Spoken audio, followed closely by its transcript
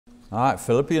All right,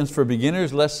 Philippians for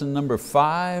Beginners, lesson number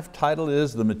 5. Title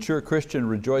is The Mature Christian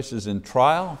Rejoices in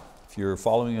Trial. If you're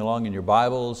following along in your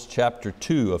Bibles, chapter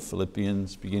 2 of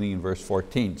Philippians, beginning in verse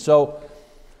 14. So,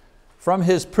 from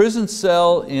his prison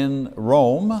cell in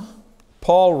Rome,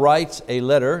 Paul writes a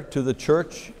letter to the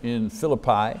church in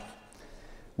Philippi,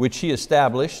 which he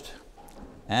established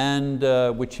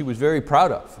and which he was very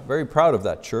proud of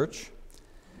that church.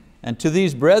 And to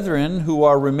these brethren who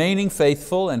are remaining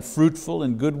faithful and fruitful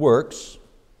in good works,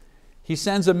 he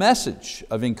sends a message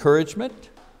of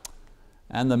encouragement.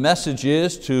 And the message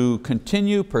is to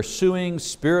continue pursuing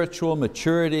spiritual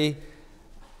maturity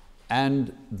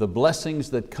and the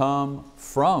blessings that come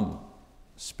from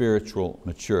spiritual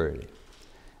maturity.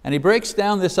 And he breaks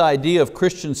down this idea of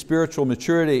Christian spiritual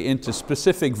maturity into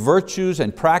specific virtues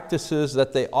and practices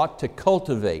that they ought to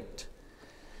cultivate.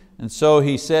 And so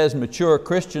he says, mature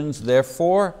Christians,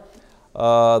 therefore,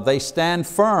 they stand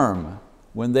firm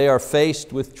when they are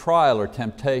faced with trial or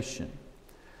temptation.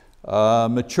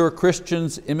 Mature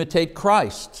Christians imitate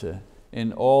Christ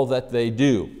in all that they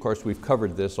do. Of course, we've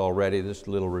covered this already, this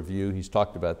little review. He's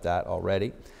talked about that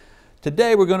already.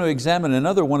 Today we're going to examine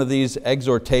another one of these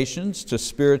exhortations to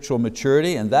spiritual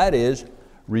maturity, and that is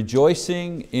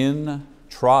rejoicing in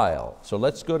trial. So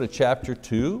let's go to chapter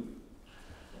 2.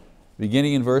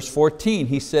 Beginning in verse 14,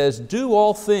 he says, do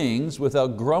all things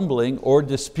without grumbling or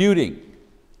disputing.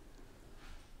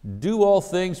 Do all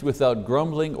things without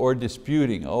grumbling or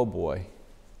disputing. Oh boy.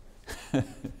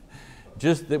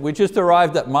 We just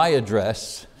arrived at my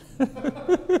address.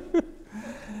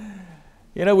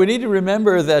 You know, we need to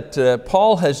remember that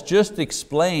Paul has just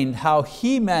explained how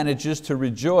he manages to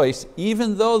rejoice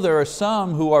even though there are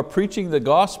some who are preaching the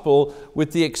gospel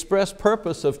with the express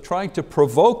purpose of trying to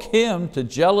provoke him to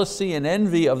jealousy and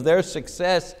envy of their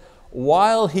success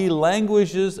while he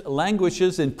languishes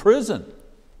in prison.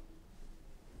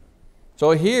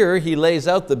 So here he lays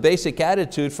out the basic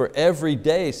attitude for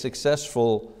everyday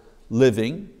successful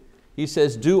living. He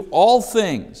says, do all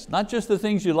things, not just the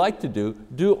things you like to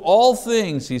do all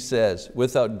things, he says,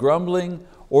 without grumbling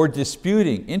or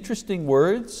disputing. Interesting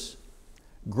words.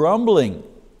 Grumbling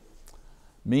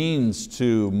means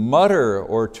to mutter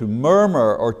or to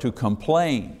murmur or to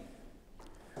complain.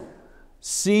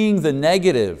 Seeing the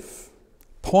negative,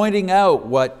 pointing out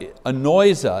what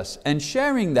annoys us and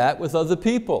sharing that with other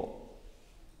people.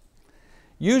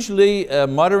 Usually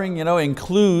muttering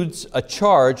includes a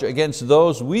charge against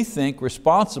those we think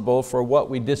responsible for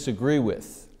what we disagree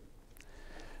with.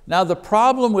 Now the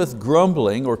problem with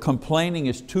grumbling or complaining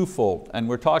is twofold, and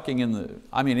we're talking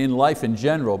in life in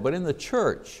general, but in the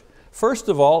church. First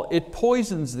of all, it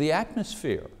poisons the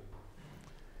atmosphere.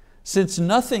 Since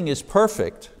nothing is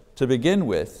perfect to begin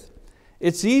with,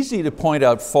 it's easy to point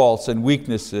out faults and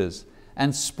weaknesses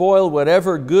and spoil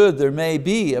whatever good there may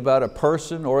be about a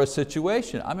person or a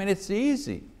situation. It's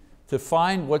easy to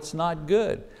find what's not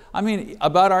good.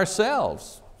 About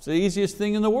ourselves. It's the easiest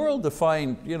thing in the world to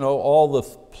find all the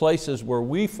places where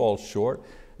we fall short,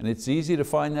 and it's easy to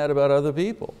find that about other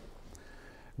people.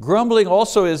 Grumbling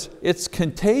also it's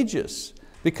contagious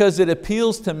because it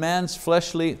appeals to man's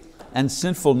fleshly and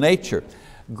sinful nature.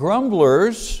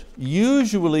 Grumblers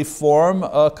usually form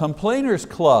a complainers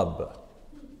club.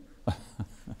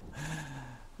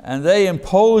 And they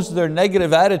impose their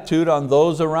negative attitude on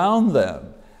those around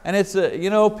them. And it's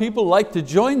people like to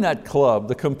join that club,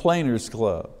 the complainers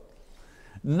club.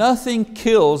 Nothing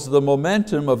kills the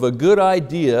momentum of a good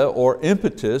idea or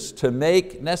impetus to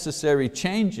make necessary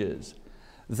changes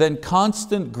than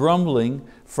constant grumbling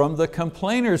from the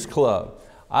complainers club.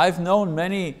 I've known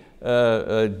many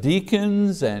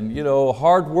deacons and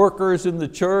hard workers in the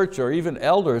church or even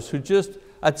elders who just,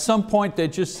 at some point they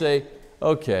just say,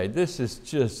 okay, this is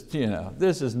just,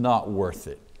 this is not worth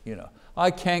it. I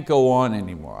can't go on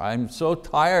anymore. I'm so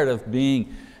tired of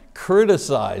being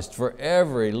criticized for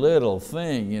every little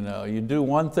thing. You do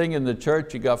one thing in the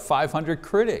church, you got 500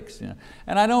 critics.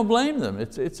 And I don't blame them.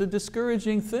 It's a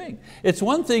discouraging thing. It's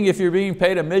one thing if you're being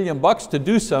paid $1 million to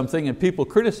do something and people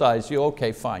criticize you,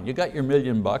 okay, fine, you got your $1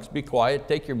 million, be quiet,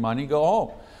 take your money, go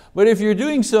home. But if you're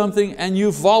doing something and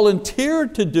you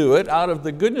volunteered to do it out of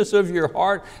the goodness of your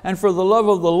heart and for the love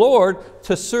of the Lord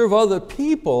to serve other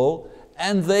people,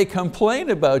 and they complain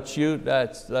about you,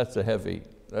 that's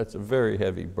a very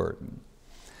heavy burden.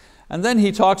 And then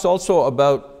he talks also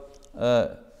about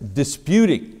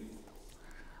disputing,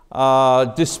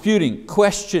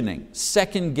 questioning,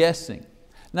 second guessing.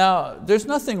 Now, there's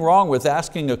nothing wrong with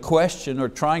asking a question or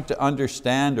trying to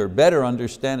understand or better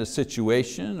understand a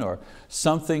situation or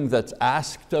something that's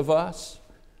asked of us.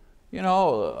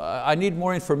 I need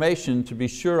more information to be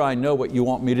sure I know what you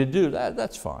want me to do.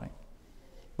 That's fine.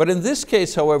 But in this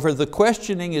case, however, the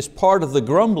questioning is part of the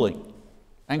grumbling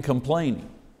and complaining.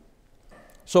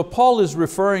 So Paul is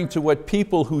referring to what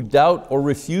people who doubt or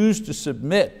refuse to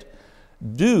submit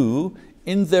do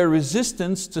in their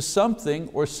resistance to something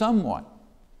or someone.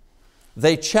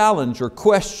 They challenge or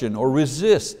question or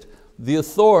resist the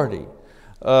authority,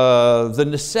 the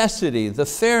necessity, the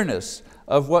fairness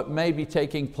of what may be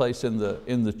taking place in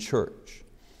the church.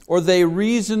 Or they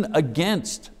reason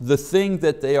against the thing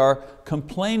that they are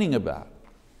complaining about.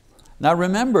 Now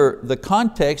remember the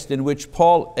context in which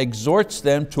Paul exhorts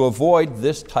them to avoid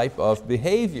this type of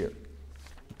behavior.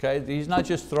 Okay? He's not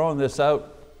just throwing this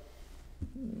out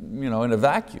in a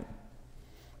vacuum.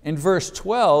 In verse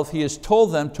 12, he has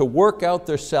told them to work out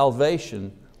their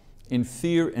salvation in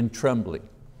fear and trembling.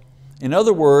 In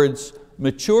other words,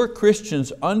 mature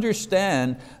Christians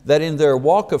understand that in their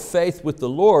walk of faith with the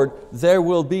Lord, there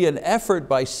will be an effort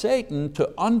by Satan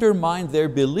to undermine their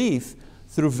belief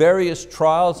through various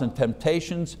trials and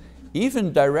temptations,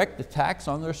 even direct attacks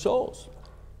on their souls.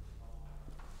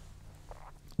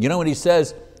 You know when he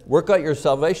says, work out your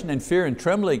salvation in fear and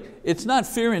trembling, it's not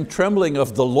fear and trembling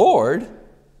of the Lord.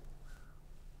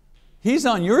 He's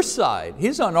on your side,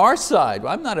 He's on our side.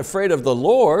 I'm not afraid of the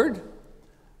Lord.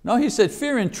 No, he said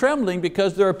fear and trembling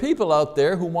because there are people out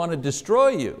there who want to destroy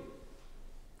you.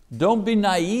 Don't be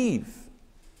naive.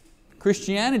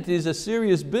 Christianity is a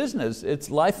serious business. It's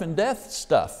life and death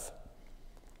stuff.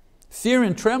 Fear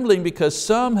and trembling because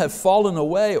some have fallen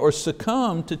away or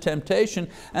succumbed to temptation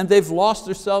and they've lost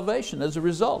their salvation as a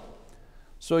result.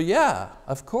 So yeah,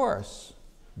 of course,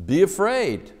 be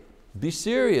afraid. Be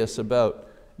serious about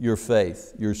your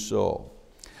faith, your soul.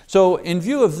 So in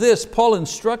view of this, Paul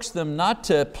instructs them not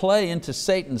to play into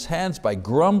Satan's hands by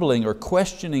grumbling or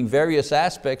questioning various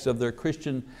aspects of their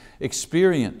Christian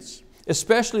experience,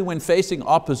 especially when facing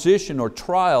opposition or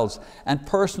trials and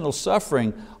personal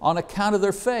suffering on account of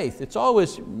their faith. It's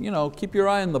always, keep your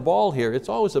eye on the ball here, it's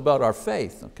always about our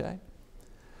faith, okay?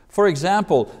 For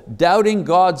example, doubting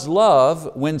God's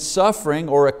love when suffering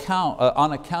or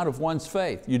on account of one's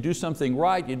faith. You do something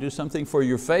right, you do something for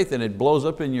your faith and it blows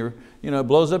up in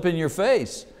your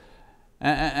face.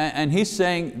 And he's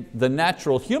saying the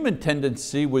natural human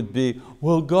tendency would be,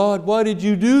 well God, why did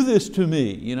you do this to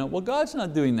me? Well, God's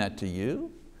not doing that to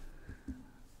you.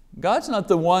 God's not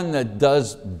the one that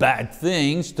does bad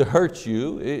things to hurt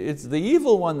you. It's the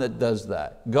evil one that does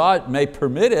that. God may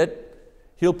permit it.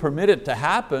 He'll permit it to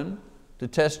happen to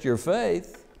test your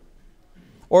faith.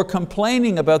 Or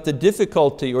complaining about the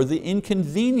difficulty or the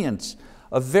inconvenience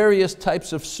of various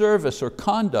types of service or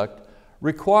conduct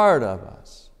required of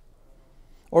us.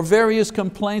 Or various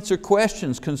complaints or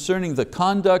questions concerning the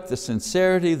conduct, the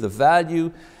sincerity, the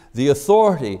value, the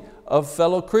authority of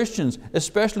fellow Christians,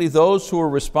 especially those who are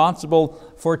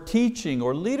responsible for teaching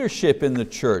or leadership in the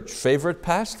church. Favorite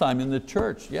pastime in the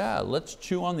church, yeah, let's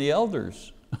chew on the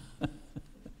elders.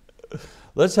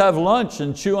 Let's have lunch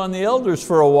and chew on the elders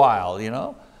for a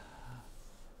while.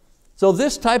 So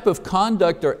this type of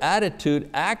conduct or attitude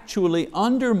actually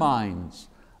undermines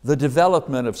the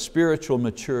development of spiritual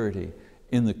maturity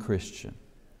in the Christian.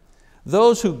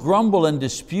 Those who grumble and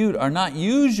dispute are not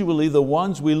usually the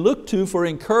ones we look to for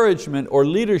encouragement or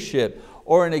leadership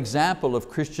or an example of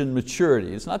Christian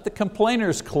maturity. It's not the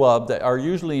complainers club that are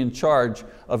usually in charge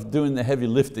of doing the heavy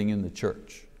lifting in the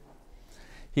church.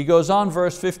 He goes on,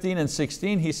 verse 15 and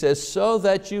 16, he says, so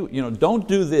that you, don't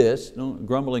do this, don't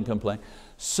grumble and complain,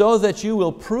 so that you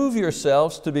will prove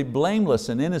yourselves to be blameless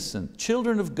and innocent,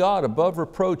 children of God above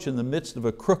reproach in the midst of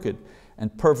a crooked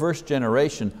and perverse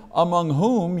generation, among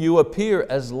whom you appear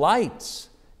as lights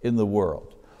in the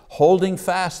world, holding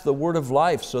fast the word of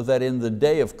life, so that in the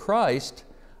day of Christ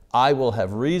I will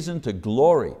have reason to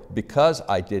glory, because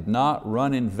I did not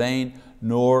run in vain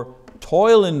nor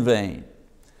toil in vain.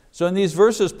 So in these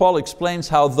verses, Paul explains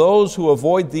how those who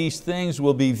avoid these things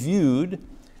will be viewed,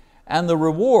 and the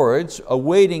rewards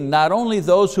awaiting not only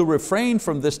those who refrain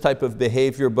from this type of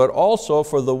behavior, but also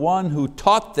for the one who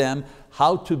taught them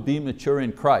how to be mature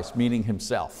in Christ, meaning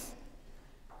himself.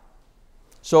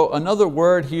 So another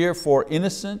word here for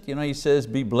innocent, he says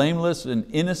be blameless and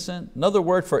innocent. Another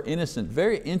word for innocent,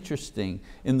 very interesting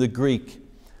in the Greek.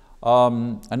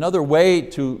 Another way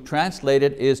to translate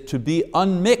it is to be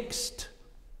unmixed.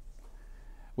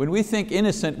 When we think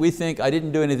innocent, we think I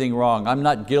didn't do anything wrong, I'm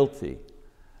not guilty.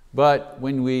 But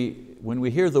when we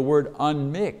hear the word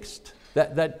unmixed,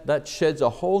 that sheds a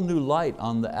whole new light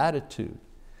on the attitude.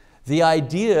 The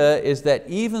idea is that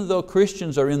even though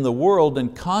Christians are in the world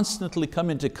and constantly come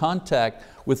into contact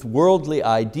with worldly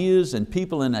ideas and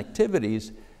people and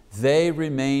activities, they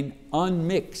remain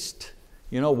unmixed.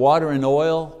 Water and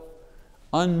oil,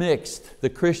 unmixed. The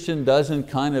Christian doesn't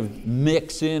kind of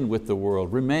mix in with the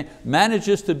world,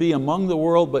 manages to be among the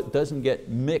world but doesn't get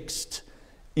mixed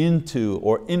into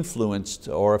or influenced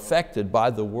or affected by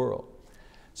the world.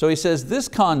 So he says this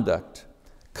conduct,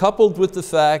 coupled with the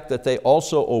fact that they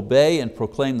also obey and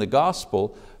proclaim the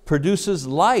gospel, produces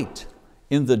light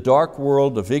in the dark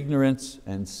world of ignorance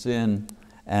and sin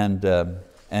and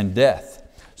death.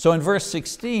 So in verse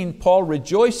 16, Paul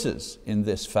rejoices in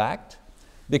this fact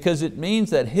because it means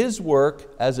that his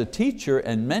work as a teacher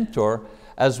and mentor,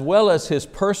 as well as his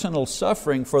personal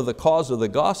suffering for the cause of the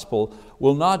gospel,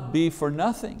 will not be for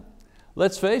nothing.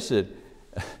 Let's face it,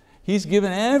 he's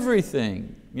given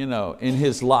everything in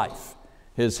his life,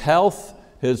 his health,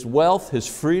 his wealth, his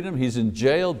freedom. He's in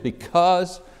jail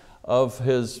because of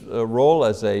his role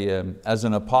as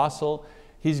an apostle.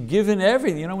 He's given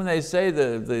everything. When they say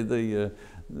the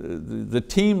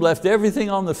team left everything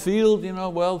on the field,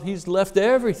 well, he's left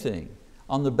everything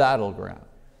on the battleground.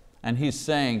 And he's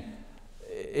saying,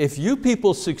 if you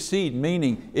people succeed,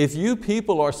 meaning if you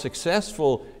people are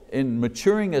successful in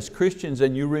maturing as Christians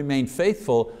and you remain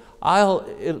faithful,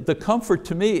 the comfort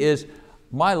to me is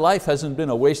my life hasn't been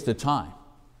a waste of time.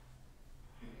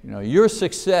 Your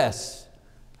success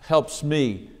helps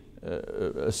me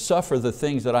suffer the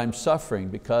things that I'm suffering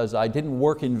because I didn't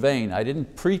work in vain, I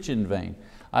didn't preach in vain,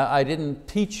 I didn't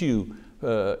teach you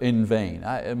in vain.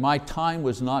 My time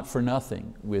was not for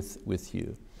nothing with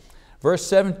you. Verse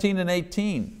 17 and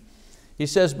 18, he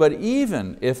says, but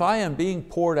even if I am being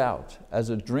poured out as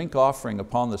a drink offering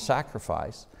upon the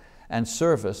sacrifice and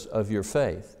service of your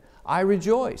faith, I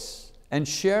rejoice and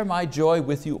share my joy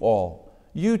with you all.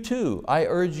 You too, I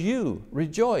urge you,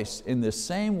 rejoice in the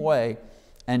same way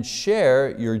and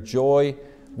share your joy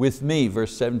with me,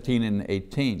 verse 17 and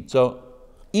 18. So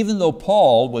even though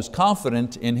Paul was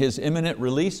confident in his imminent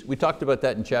release, we talked about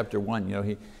that in chapter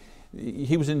 1,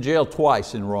 he was in jail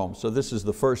twice in Rome, so this is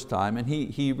the first time, and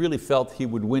he really felt he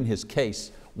would win his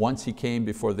case once he came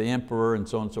before the emperor and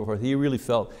so on and so forth. He really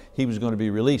felt he was going to be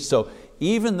released. So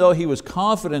even though he was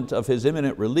confident of his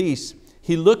imminent release,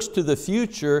 he looks to the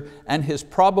future and his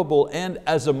probable end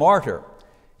as a martyr.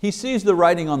 He sees the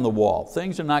writing on the wall.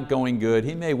 Things are not going good.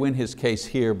 He may win his case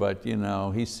here, but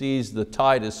he sees the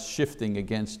tide is shifting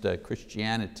against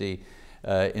Christianity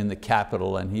in the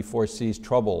capital, and he foresees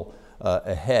trouble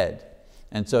ahead.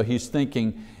 And so he's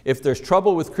thinking, if there's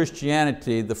trouble with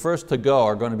Christianity, the first to go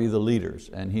are going to be the leaders,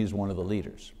 and he's one of the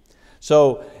leaders.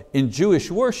 So in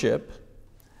Jewish worship,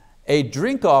 a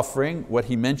drink offering, what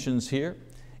he mentions here,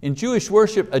 in Jewish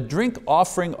worship, a drink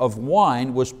offering of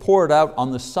wine was poured out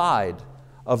on the side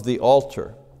of the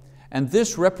altar. And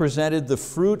this represented the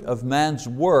fruit of man's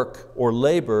work or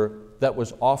labor that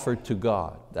was offered to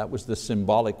God. That was the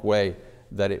symbolic way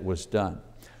that it was done.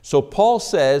 So Paul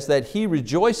says that he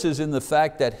rejoices in the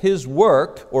fact that his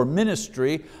work or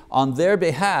ministry on their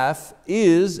behalf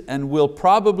is and will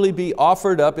probably be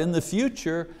offered up in the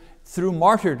future through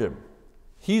martyrdom.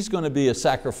 He's going to be a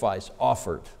sacrifice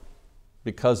offered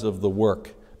because of the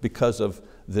work, because of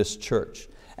this church.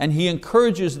 And he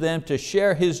encourages them to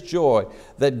share his joy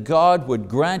that God would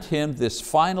grant him this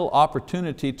final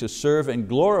opportunity to serve and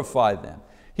glorify them.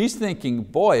 He's thinking,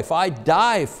 boy, if I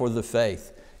die for the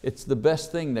faith, it's the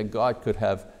best thing that God could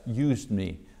have used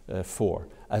me for,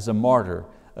 as a martyr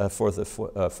for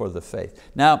the faith.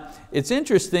 Now, it's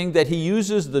interesting that he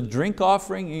uses the drink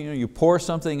offering, you pour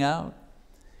something out.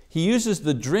 He uses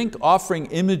the drink offering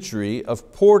imagery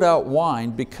of poured out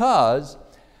wine because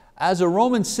as a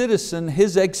Roman citizen,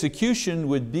 his execution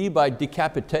would be by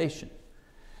decapitation,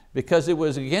 because it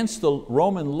was against the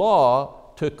Roman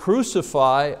law to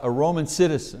crucify a Roman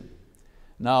citizen.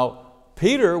 Now,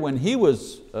 Peter, when he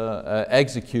was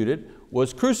executed,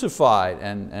 was crucified,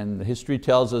 and history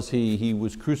tells us he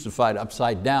was crucified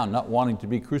upside down, not wanting to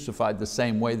be crucified the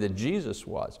same way that Jesus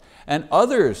was. And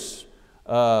other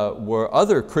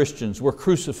Christians were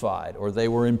crucified, or they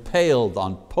were impaled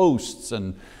on posts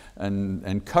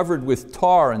and covered with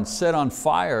tar and set on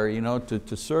fire,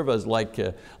 to serve as like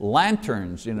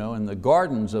lanterns, in the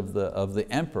gardens of the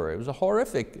emperor. It was a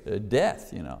horrific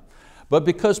death, But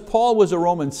because Paul was a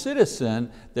Roman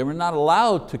citizen, they were not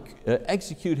allowed to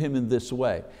execute him in this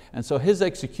way. And so his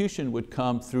execution would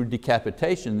come through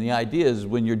decapitation. The idea is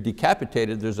when you're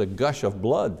decapitated, there's a gush of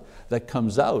blood that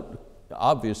comes out,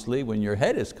 obviously, when your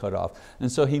head is cut off.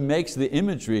 And so he makes the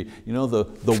imagery,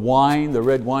 the wine, the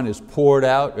red wine is poured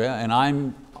out, and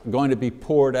I'm going to be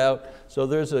poured out. So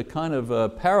there's a kind of a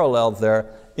parallel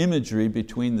there, imagery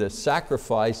between the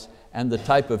sacrifice and the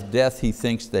type of death he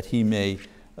thinks that he may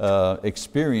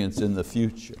experience in the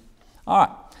future. All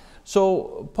right,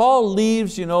 So Paul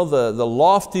leaves the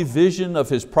lofty vision of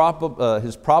his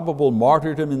probable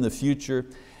martyrdom in the future,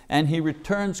 and he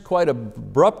returns quite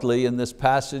abruptly in this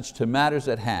passage to matters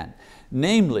at hand,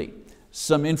 namely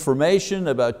some information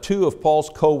about two of Paul's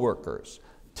co-workers,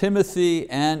 Timothy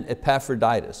and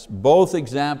Epaphroditus. Both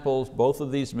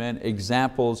of these men,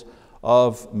 examples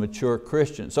of mature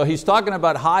Christians. So he's talking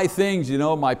about high things,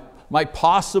 my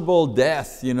possible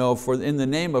death in the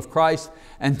name of Christ,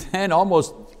 and then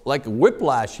almost like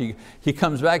whiplash, he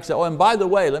comes back and says, oh, and by the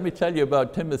way, let me tell you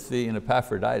about Timothy and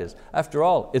Epaphroditus. After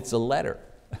all, it's a letter.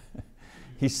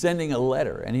 He's sending a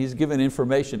letter, and he's given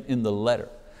information in the letter.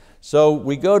 So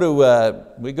we go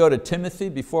to Timothy.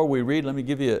 Before we read, let me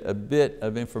give you a bit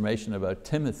of information about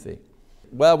Timothy.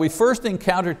 Well, we first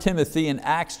encounter Timothy in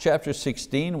Acts chapter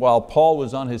 16 while Paul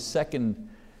was on his second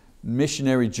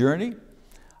missionary journey.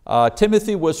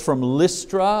 Timothy was from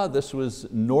Lystra. This was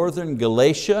northern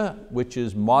Galatia, which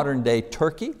is modern day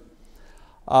Turkey.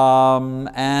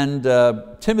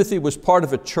 Timothy was part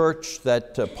of a church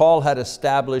that Paul had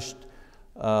established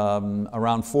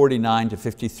around 49 to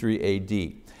 53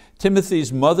 AD.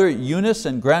 Timothy's mother Eunice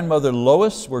and grandmother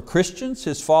Lois were Christians.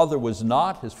 His father was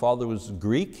not. His father was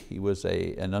Greek. He was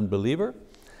an unbeliever.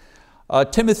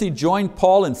 Timothy joined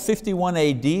Paul in 51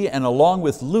 AD and along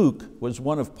with Luke was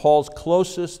one of Paul's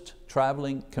closest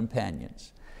traveling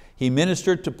companions. He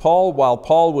ministered to Paul while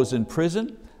Paul was in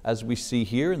prison, as we see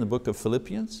here in the book of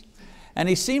Philippians. And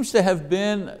he seems to have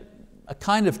been a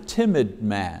kind of timid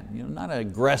man, not an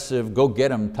aggressive, go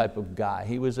get him type of guy.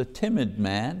 He was a timid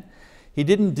man. He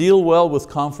didn't deal well with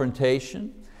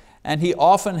confrontation, and he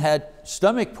often had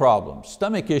stomach problems,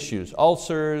 stomach issues,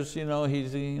 ulcers,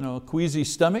 he's a queasy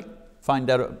stomach. Find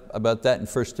out about that in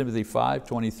 1 Timothy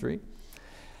 5:23.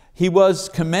 He was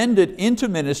commended into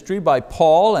ministry by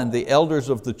Paul and the elders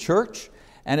of the church,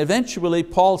 and eventually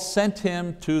Paul sent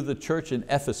him to the church in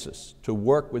Ephesus to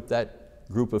work with that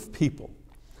group of people.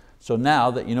 So now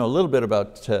that you know a little bit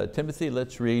about Timothy,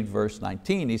 let's read verse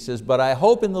 19. He says, "But I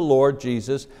hope in the Lord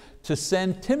Jesus to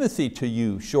send Timothy to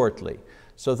you shortly,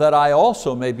 so that I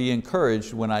also may be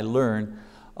encouraged when I learn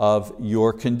of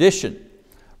your condition."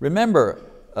 Remember,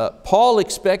 Paul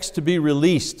expects to be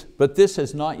released, but this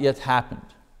has not yet happened.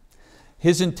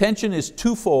 His intention is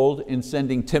twofold in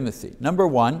sending Timothy. Number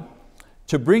one,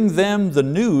 to bring them the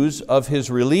news of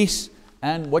his release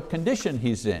and what condition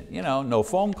he's in. No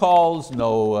phone calls,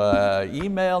 no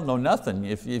email, no nothing.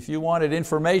 If you wanted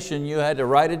information, you had to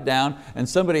write it down and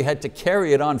somebody had to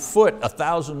carry it on foot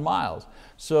 1,000 miles.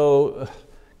 So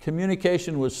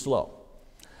communication was slow.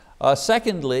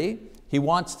 Secondly, he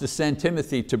wants to send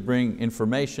Timothy to bring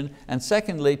information, and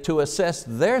secondly, to assess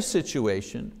their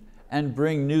situation and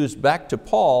bring news back to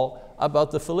Paul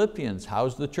about the Philippians.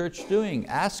 How's the church doing?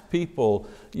 Ask people,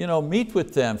 meet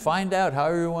with them, find out how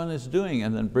everyone is doing,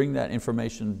 and then bring that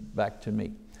information back to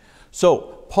me.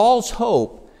 So Paul's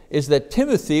hope is that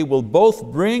Timothy will both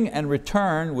bring and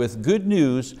return with good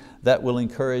news that will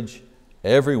encourage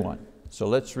everyone. So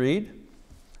let's read.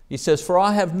 He says, "For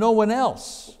I have no one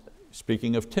else,"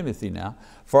 speaking of Timothy now,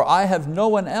 "for I have no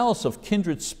one else of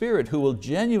kindred spirit who will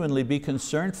genuinely be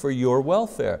concerned for your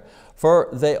welfare. For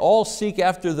they all seek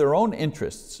after their own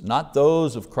interests, not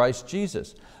those of Christ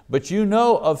Jesus. But you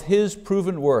know of His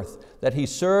proven worth, that He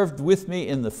served with me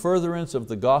in the furtherance of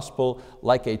the gospel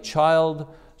like a child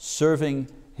serving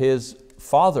his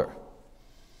father.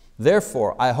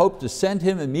 Therefore, I hope to send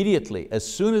him immediately, as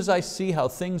soon as I see how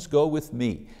things go with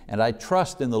me, and I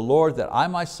trust in the Lord that I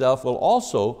myself will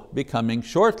also be coming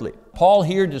shortly." Paul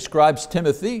here describes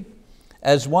Timothy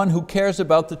as one who cares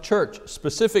about the church,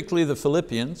 specifically the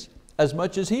Philippians, as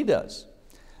much as he does.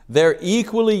 They're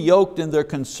equally yoked in their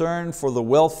concern for the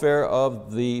welfare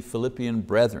of the Philippian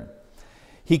brethren.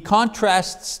 He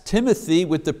contrasts Timothy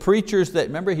with the preachers that,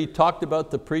 remember he talked about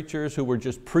the preachers who were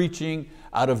just preaching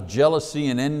out of jealousy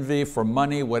and envy for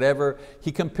money, whatever.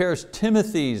 He compares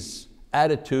Timothy's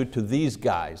attitude to these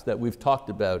guys that we've talked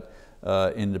about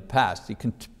in the past. He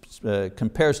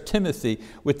compares Timothy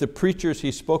with the preachers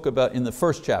he spoke about in the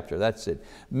first chapter, that's it.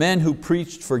 Men who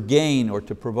preached for gain or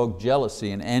to provoke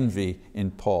jealousy and envy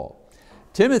in Paul.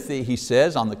 Timothy, he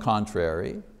says, on the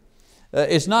contrary,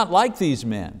 is not like these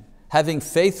men, having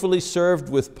faithfully served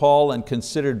with Paul and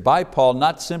considered by Paul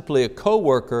not simply a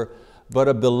co-worker, but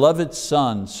a beloved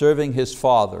son serving his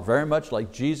father. Very much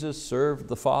like Jesus served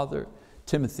the Father,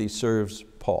 Timothy serves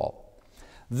Paul.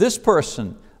 This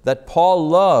person that Paul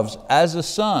loves as a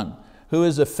son, who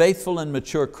is a faithful and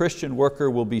mature Christian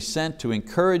worker, will be sent to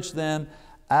encourage them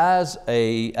as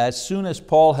soon as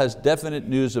Paul has definite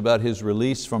news about his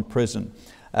release from prison,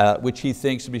 which he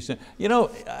thinks to be soon.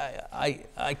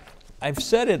 I've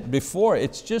said it before,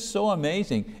 it's just so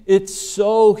amazing. It's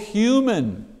so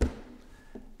human.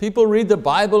 People read the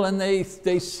Bible and they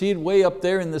see it way up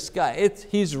there in the sky.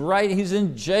 He's right, he's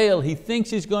in jail. He thinks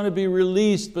he's going to be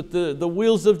released, but the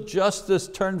wheels of justice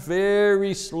turn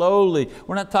very slowly.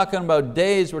 We're not talking about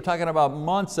days, we're talking about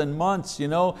months and months.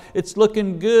 It's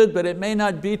looking good, but it may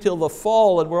not be till the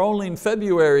fall and we're only in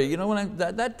February,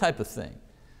 that type of thing.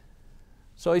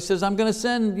 So he says, I'm going to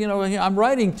send, I'm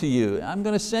writing to you. I'm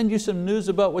going to send you some news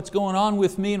about what's going on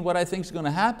with me and what I think is going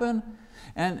to happen.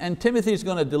 And Timothy's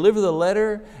going to deliver the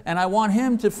letter, and I want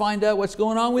him to find out what's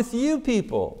going on with you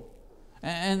people.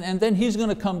 And then he's going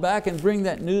to come back and bring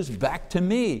that news back to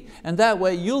me. And that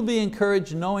way you'll be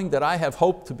encouraged knowing that I have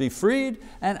hope to be freed,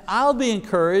 and I'll be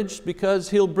encouraged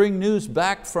because he'll bring news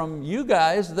back from you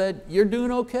guys that you're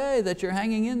doing okay, that you're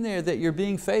hanging in there, that you're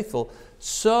being faithful.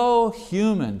 So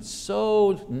human,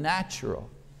 so natural.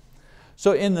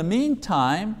 So in the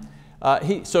meantime,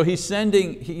 he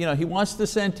wants to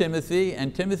send Timothy,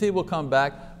 and Timothy will come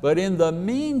back, but in the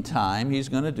meantime, he's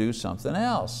going to do something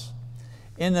else.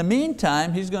 In the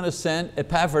meantime, he's going to send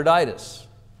Epaphroditus,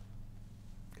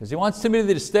 because he wants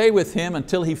Timothy to stay with him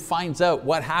until he finds out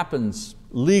what happens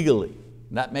legally.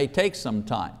 That may take some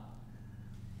time.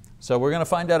 So we're going to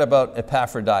find out about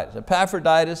Epaphroditus.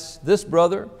 Epaphroditus, this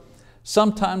brother,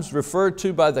 sometimes referred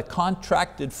to by the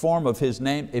contracted form of his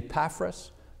name,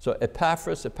 Epaphras. So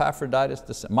Epaphras,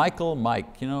 Epaphroditus, Michael,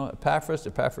 Mike, Epaphras,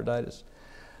 Epaphroditus.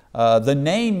 The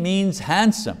name means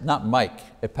handsome, not Mike,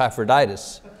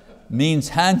 Epaphroditus means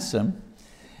handsome,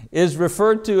 is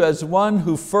referred to as one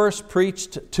who first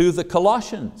preached to the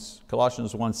Colossians,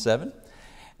 Colossians 1:7,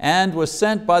 and was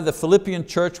sent by the Philippian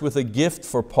church with a gift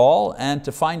for Paul and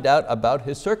to find out about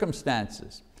his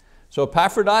circumstances. So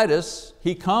Epaphroditus,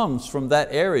 he comes from that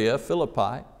area,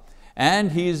 Philippi,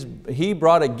 and he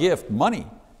brought a gift, money,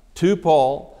 to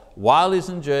Paul while he's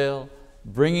in jail,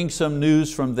 bringing some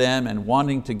news from them and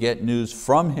wanting to get news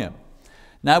from him.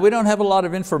 Now we don't have a lot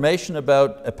of information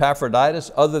about Epaphroditus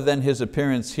other than his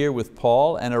appearance here with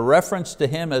Paul and a reference to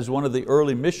him as one of the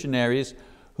early missionaries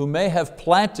who may have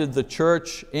planted the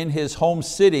church in his home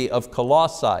city of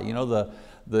Colossae.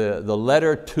 The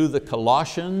letter to the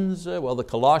Colossians, well, the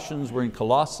Colossians were in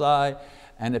Colossae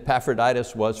and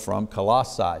Epaphroditus was from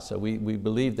Colossae. So we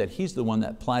believe that he's the one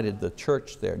that planted the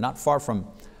church there, not far from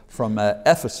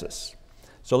Ephesus.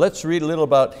 So let's read a little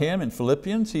about him in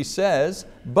Philippians. He says,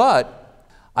 "But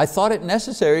I thought it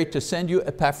necessary to send you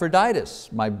Epaphroditus,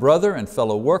 my brother and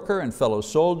fellow worker and fellow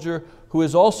soldier, who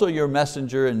is also your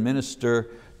messenger and minister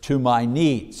to my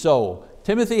need." So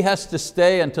Timothy has to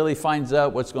stay until he finds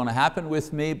out what's going to happen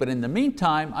with me, but in the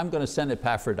meantime, I'm going to send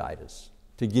Epaphroditus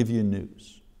to give you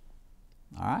news.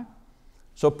 All right?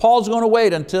 So Paul's going to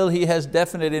wait until he has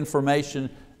definite information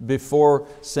before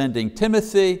sending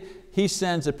Timothy. He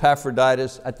sends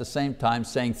Epaphroditus at the same time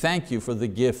saying, thank you for the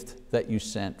gift that you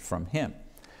sent from him.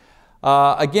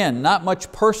 Again, not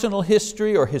much personal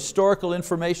history or historical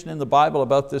information in the Bible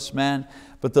about this man,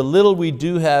 but the little we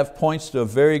do have points to a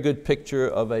very good picture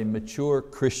of a mature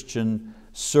Christian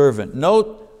servant.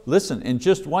 Listen, in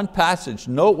just one passage,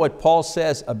 note what Paul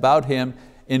says about him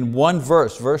in one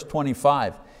verse, verse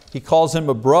 25. He calls him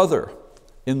a brother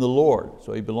in the Lord,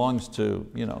 so he belongs to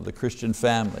the Christian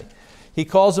family. He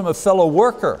calls him a fellow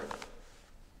worker,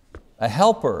 a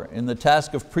helper in the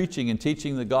task of preaching and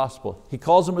teaching the gospel. He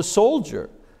calls him a soldier,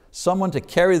 someone to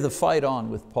carry the fight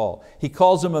on with Paul. He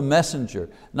calls him a messenger,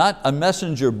 not a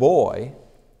messenger boy,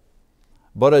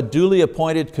 but a duly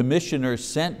appointed commissioner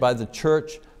sent by the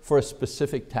church for a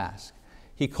specific task.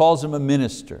 He calls him a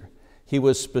minister. He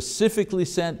was specifically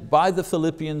sent by the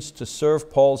Philippians to serve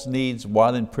Paul's needs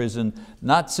while in prison,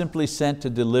 not simply sent to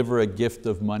deliver a gift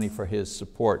of money for his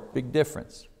support. Big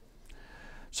difference.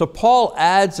 So Paul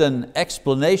adds an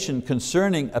explanation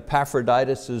concerning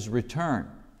Epaphroditus' return.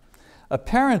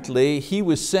 Apparently, he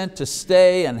was sent to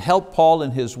stay and help Paul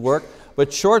in his work,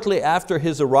 but shortly after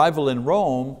his arrival in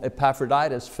Rome,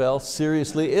 Epaphroditus fell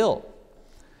seriously ill.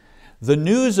 The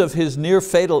news of his near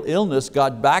fatal illness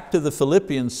got back to the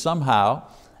Philippians somehow,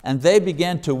 and they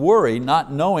began to worry,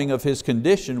 not knowing of his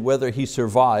condition, whether he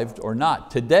survived or not.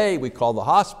 Today we call the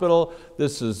hospital,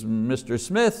 this is Mr.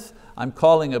 Smith, I'm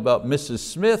calling about Mrs.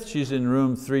 Smith, she's in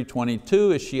room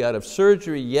 322, is she out of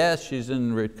surgery? Yes, she's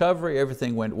in recovery,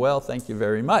 everything went well, thank you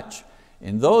very much.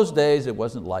 In those days it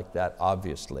wasn't like that,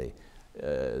 obviously.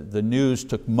 The news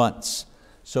took months.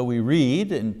 So we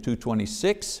read in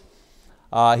 226,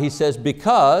 he says,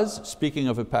 because, speaking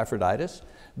of Epaphroditus,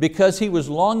 because he was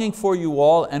longing for you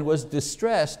all and was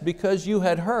distressed because you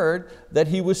had heard that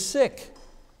he was sick.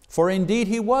 For indeed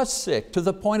he was sick to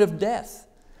the point of death.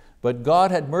 But God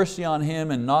had mercy on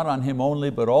him, and not on him only,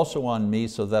 but also on me,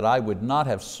 so that I would not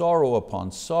have sorrow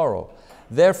upon sorrow.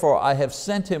 Therefore I have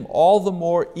sent him all the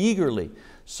more eagerly,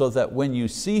 so that when you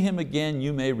see him again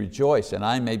you may rejoice, and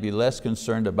I may be less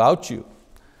concerned about you."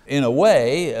 In a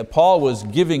way, Paul was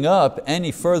giving up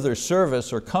any further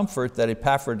service or comfort that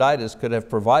Epaphroditus could have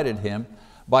provided him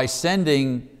by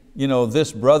sending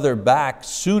this brother back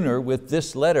sooner with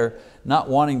this letter, not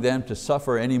wanting them to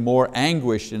suffer any more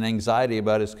anguish and anxiety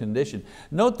about his condition.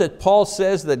 Note that Paul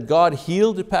says that God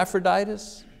healed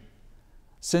Epaphroditus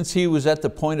since he was at the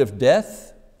point of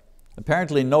death.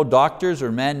 Apparently no doctors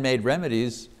or man-made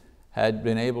remedies had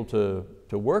been able to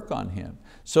work on him.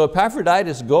 So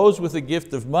Epaphroditus goes with a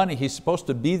gift of money. He's supposed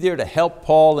to be there to help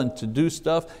Paul and to do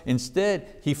stuff.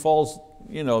 Instead, he falls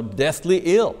deathly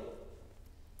ill.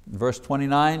 In verse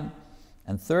 29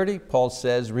 and 30, Paul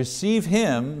says, "Receive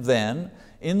him then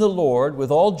in the Lord with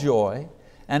all joy,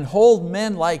 and hold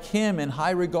men like him in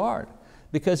high regard,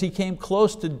 because he came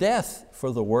close to death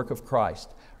for the work of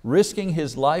Christ, risking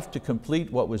his life to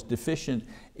complete what was deficient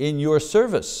in your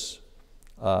service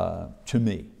to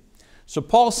me." So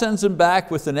Paul sends him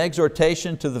back with an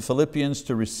exhortation to the Philippians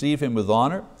to receive him with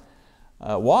honor.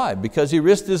 Why? Because he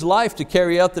risked his life to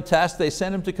carry out the task they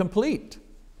sent him to complete.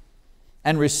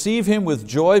 And receive him with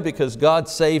joy because God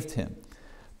saved him.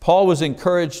 Paul was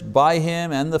encouraged by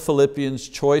him and the Philippians'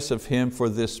 choice of him for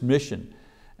this mission.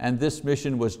 And this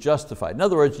mission was justified. In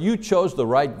other words, you chose the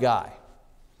right guy.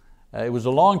 It was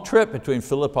a long trip between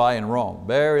Philippi and Rome,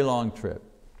 very long trip.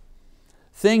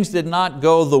 Things did not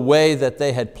go the way that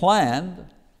they had planned.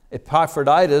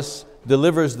 Epaphroditus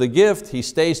delivers the gift, he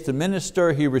stays to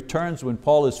minister, he returns when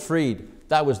Paul is freed.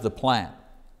 That was the plan.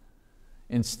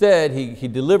 Instead, he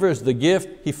delivers the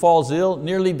gift, he falls ill,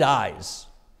 nearly dies.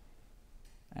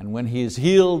 And when he is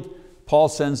healed, Paul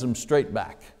sends him straight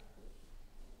back.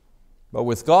 But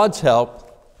with God's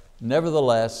help,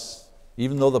 nevertheless,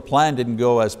 even though the plan didn't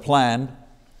go as planned,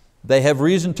 they have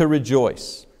reason to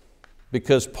rejoice,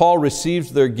 because Paul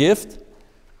receives their gift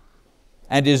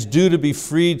and is due to be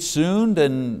freed soon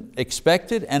and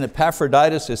expected, and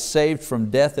Epaphroditus is saved from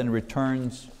death and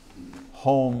returns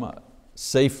home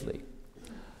safely.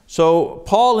 So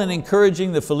Paul, in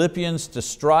encouraging the Philippians to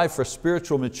strive for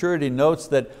spiritual maturity, notes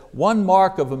that one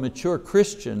mark of a mature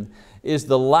Christian is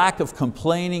the lack of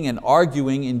complaining and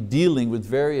arguing in dealing with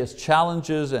various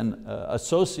challenges and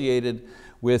associated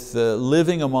with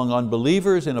living among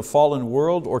unbelievers in a fallen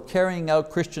world, or carrying out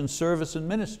Christian service and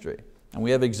ministry. And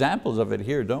we have examples of it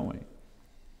here, don't we?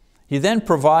 He then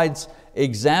provides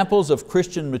examples of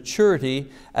Christian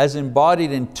maturity as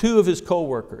embodied in two of his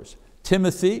co-workers,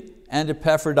 Timothy and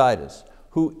Epaphroditus,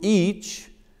 who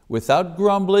each, without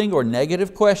grumbling or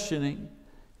negative questioning,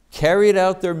 carried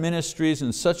out their ministries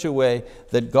in such a way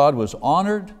that God was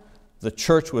honored, the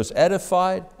church was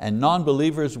edified, and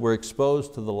non-believers were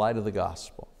exposed to the light of the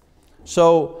gospel.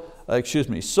 So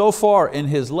far in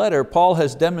his letter, Paul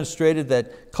has demonstrated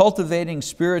that cultivating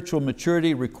spiritual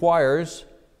maturity requires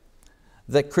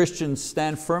that Christians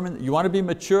stand firm. You want to be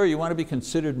mature, you want to be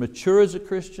considered mature as a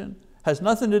Christian, has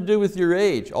nothing to do with your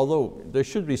age, although there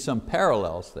should be some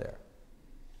parallels there.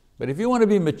 But if you want to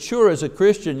be mature as a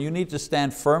Christian, you need to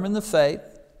stand firm in the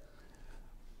faith,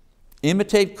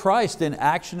 imitate Christ in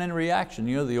action and reaction.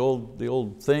 You know the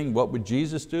old thing, what would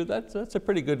Jesus do? That's a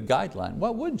pretty good guideline.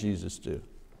 What would Jesus do?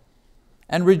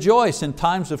 And rejoice in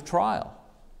times of trial.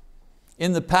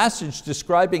 In the passage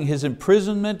describing his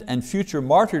imprisonment and future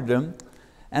martyrdom,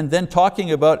 and then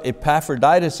talking about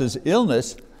Epaphroditus'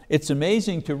 illness, it's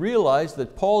amazing to realize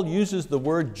that Paul uses the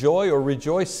word joy or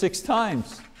rejoice 6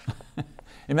 times.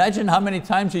 Imagine how many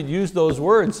times he'd use those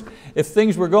words if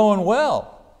things were going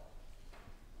well.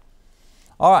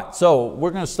 All right, so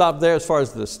we're going to stop there as far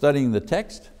as studying the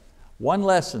text. One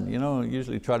lesson,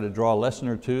 usually try to draw a lesson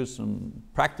or two, some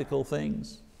practical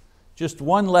things. Just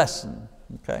one lesson,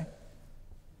 okay?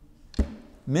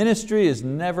 Ministry is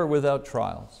never without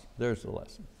trials. There's the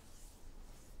lesson.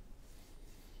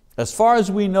 As far as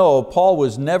we know, Paul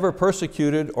was never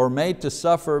persecuted or made to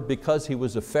suffer because he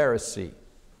was a Pharisee.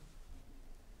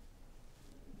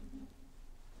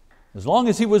 As long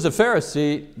as he was a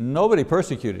Pharisee, nobody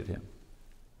persecuted him.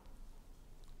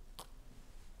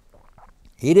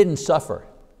 He didn't suffer.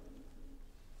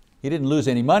 He didn't lose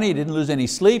any money, he didn't lose any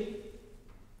sleep.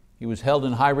 He was held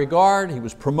in high regard, he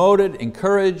was promoted,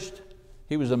 encouraged.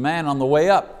 He was a man on the way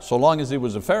up, so long as he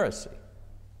was a Pharisee.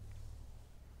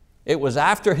 It was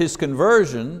after his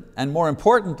conversion, and more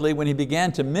importantly, when he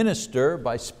began to minister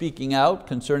by speaking out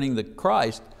concerning the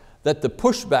Christ, that the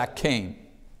pushback came.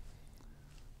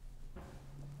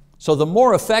 So the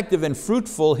more effective and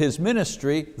fruitful his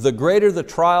ministry, the greater the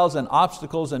trials and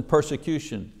obstacles and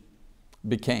persecution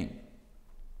became.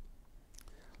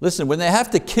 Listen, when they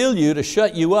have to kill you to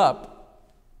shut you up,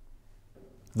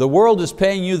 the world is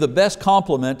paying you the best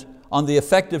compliment on the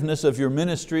effectiveness of your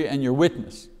ministry and your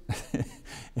witness.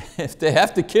 If they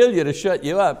have to kill you to shut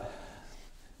you up,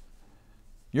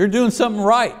 you're doing something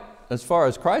right as far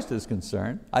as Christ is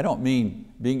concerned. I don't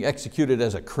mean being executed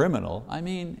as a criminal. I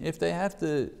mean, if they have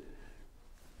to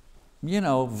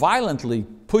violently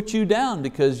put you down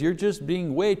because you're just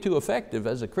being way too effective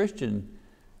as a Christian,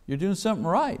 you're doing something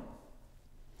right.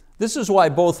 This is why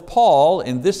both Paul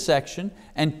in this section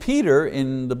and Peter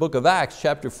in the book of Acts,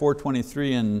 chapter 4,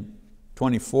 23 and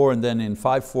 24, and then in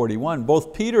 5:41,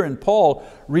 both Peter and Paul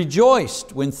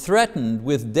rejoiced when threatened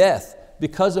with death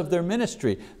because of their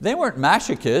ministry. They weren't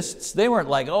masochists. They weren't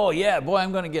like, oh yeah, boy,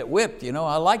 I'm going to get whipped.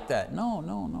 I like that.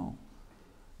 No.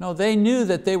 No, they knew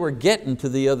that they were getting to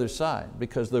the other side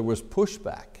because there was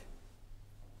pushback.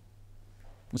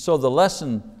 And so the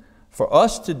lesson for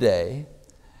us today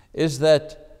is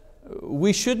that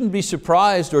we shouldn't be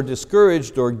surprised or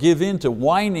discouraged or give in to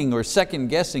whining or second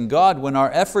guessing God when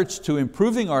our efforts to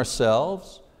improving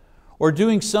ourselves or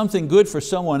doing something good for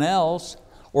someone else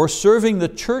or serving the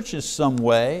church in some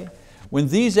way, when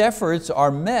these efforts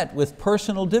are met with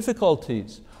personal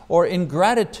difficulties or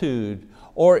ingratitude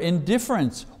or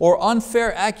indifference or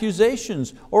unfair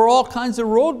accusations or all kinds of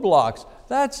roadblocks.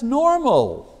 That's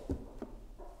normal.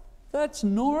 That's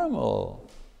normal.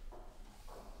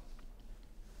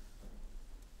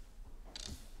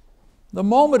 The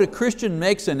moment a Christian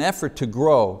makes an effort to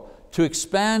grow, to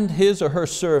expand his or her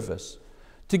service,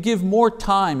 to give more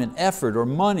time and effort or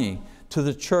money to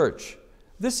the church,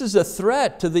 this is a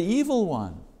threat to the evil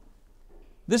one.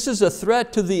 This is a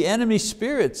threat to the enemy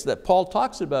spirits that Paul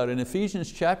talks about in Ephesians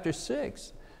chapter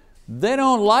 6. They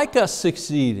don't like us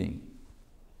succeeding.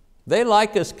 They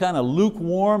like us kind of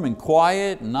lukewarm and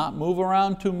quiet and not move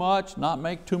around too much, not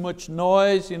make too much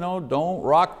noise, don't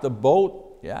rock the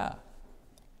boat. Yeah.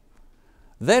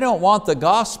 They don't want the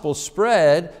gospel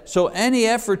spread, so any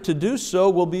effort to do so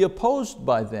will be opposed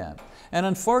by them. And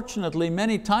unfortunately,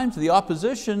 many times the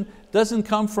opposition doesn't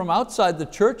come from outside the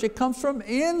church, it comes from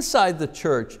inside the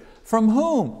church. From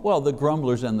whom? Well, the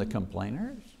grumblers and the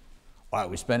complainers. Why are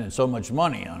we spending so much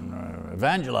money on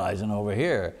evangelizing over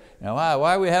here? Why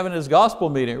are we having this gospel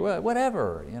meeting? Well,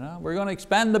 whatever, we're going to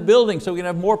expand the building so we can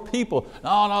have more people.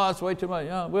 No, that's way too much.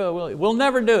 We'll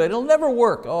never do it. It'll never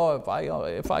work. Oh,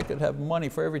 if I could have money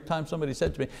for every time somebody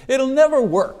said to me, it'll never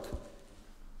work.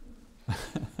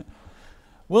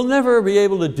 We'll never be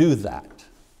able to do that.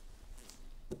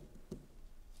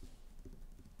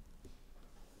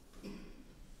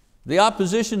 The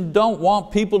opposition don't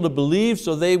want people to believe,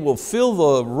 so they will fill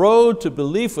the road to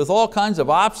belief with all kinds of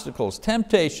obstacles,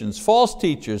 temptations, false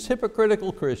teachers,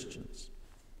 hypocritical Christians.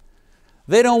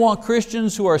 They don't want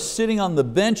Christians who are sitting on the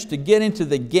bench to get into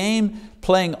the game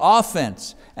playing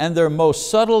offense, and their most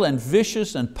subtle and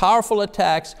vicious and powerful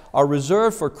attacks are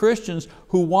reserved for Christians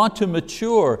who want to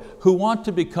mature, who want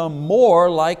to become more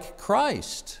like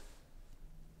Christ.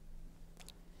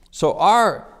 So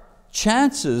our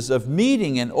chances of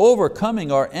meeting and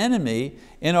overcoming our enemy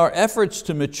in our efforts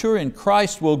to mature in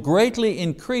Christ will greatly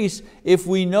increase if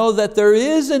we know that there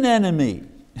is an enemy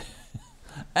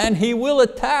and he will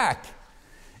attack.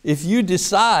 If you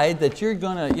decide that you're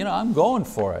going to, I'm going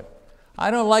for it.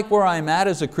 I don't like where I'm at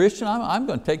as a Christian, I'm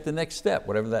going to take the next step,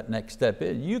 whatever that next step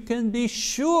is. You can be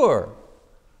sure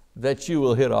that you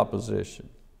will hit opposition.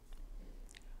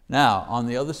 Now, on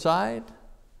the other side,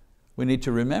 we need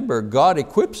to remember God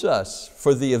equips us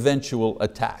for the eventual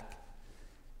attack.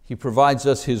 He provides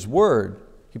us His word.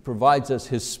 He provides us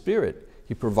His Spirit.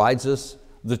 He provides us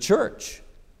the church.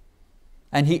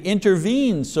 And He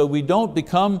intervenes so we don't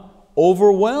become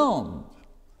overwhelmed.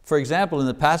 For example, in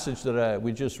the passage that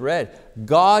we just read,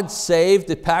 God saved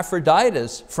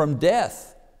Epaphroditus from death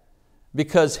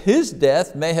because his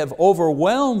death may have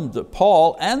overwhelmed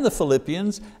Paul and the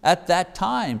Philippians at that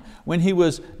time when he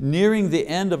was nearing the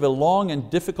end of a long and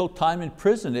difficult time in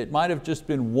prison. It might have just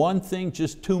been one thing,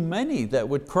 just too many, that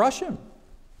would crush him.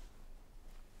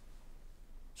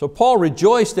 So Paul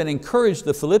rejoiced and encouraged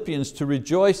the Philippians to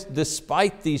rejoice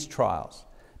despite these trials,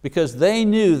 because they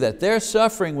knew that their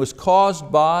suffering was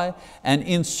caused by and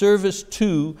in service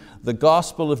to the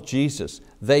gospel of Jesus.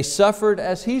 They suffered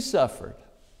as he suffered.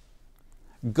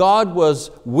 God was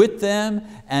with them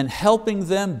and helping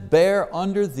them bear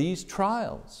under these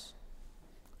trials.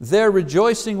 Their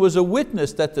rejoicing was a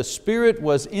witness that the Spirit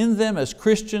was in them as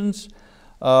Christians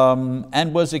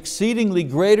and was exceedingly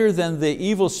greater than the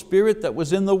evil spirit that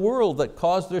was in the world that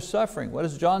caused their suffering. What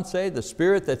does John say? The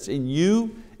spirit that's in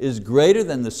you is greater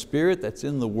than the spirit that's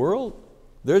in the world.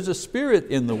 There's a spirit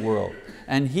in the world,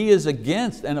 and he is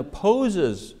against and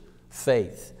opposes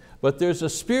faith. But there's a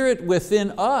spirit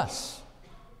within us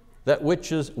that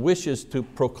wishes to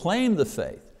proclaim the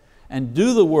faith and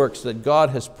do the works that God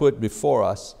has put before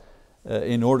us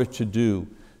in order to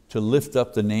lift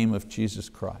up the name of Jesus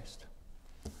Christ.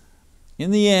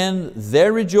 In the end,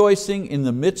 their rejoicing in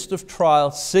the midst of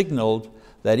trial signaled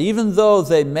that even though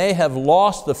they may have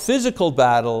lost the physical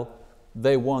battle,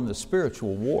 they won the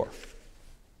spiritual war.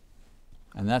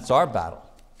 And that's our battle.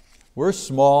 We're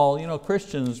small,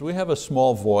 Christians, we have a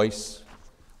small voice.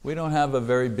 We don't have a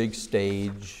very big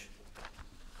stage.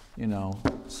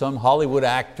 Some Hollywood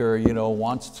actor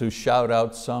wants to shout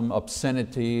out some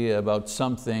obscenity about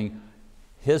something.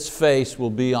 His face will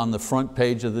be on the front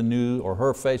page of the news, or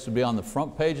her face will be on the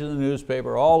front page of the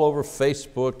newspaper, all over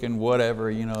Facebook and whatever,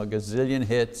 a gazillion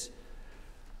hits.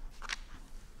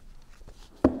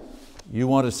 You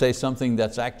want to say something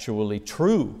that's actually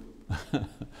true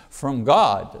from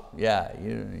God, they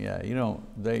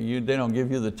don't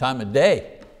give you the time of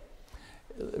day.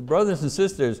 Brothers and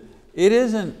sisters, it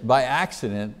isn't by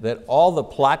accident that all the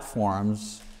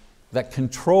platforms that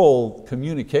control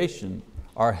communication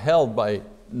are held by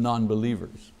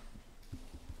non-believers.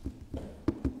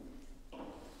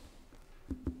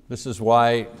 This is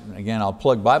why, again, I'll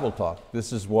plug Bible Talk.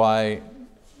 This is why,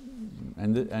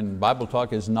 and Bible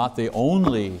Talk is not the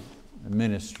only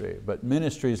ministry, but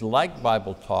ministries like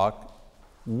Bible Talk,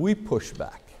 we push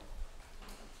back.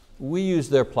 We use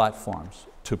their platforms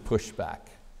to push back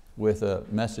with a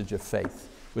message of faith,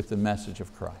 with the message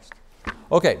of Christ.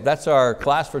 Okay, that's our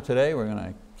class for today. We're going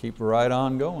to keep right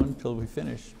on going until we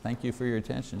finish. Thank you for your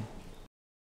attention.